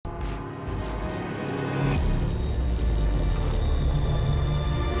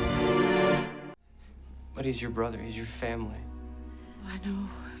But he's your brother. He's your family. I know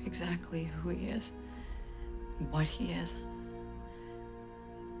exactly who he is, what he is.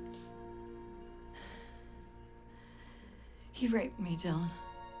 He raped me, Dylan.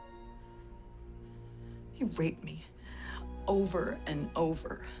 He raped me over and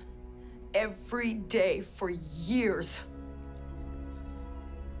over, every day for years.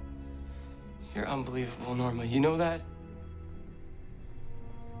 You're unbelievable, Norma. You know that?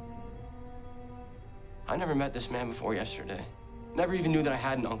 I never met this man before yesterday. Never even knew that I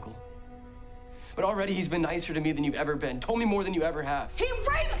had an uncle. But already he's been nicer to me than you've ever been. Told me more than you ever have. He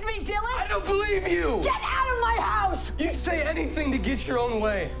raped me, Dylan! I don't believe you! Get out of my house! You'd say anything to get your own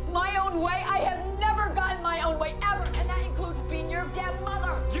way. My own way? I have never gotten my own way, ever. And that includes being your damn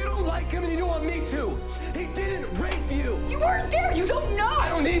mother. You don't like him and you don't want me to. He didn't rape you. You weren't there. You don't know. I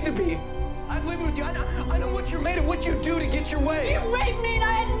don't need to be. I've lived with you. I know what you're made of, what you do to get your way. You raped me and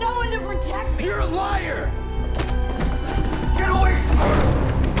I had no one to protect me. You're a liar. Get away from her!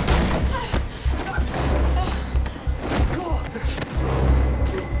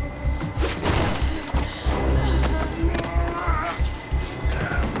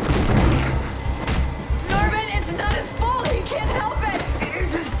 Norman, it's not his fault. He can't help it. It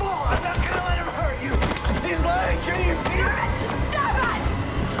is his fault. I'm not gonna let him hurt you. He's lying. Can you see Norman, it? stop it!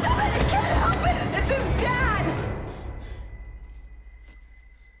 Stop it! He can't help it. It's his dad.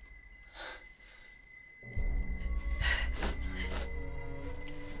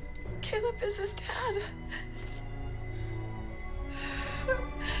 Caleb is his dad.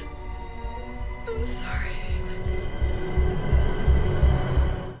 I'm sorry.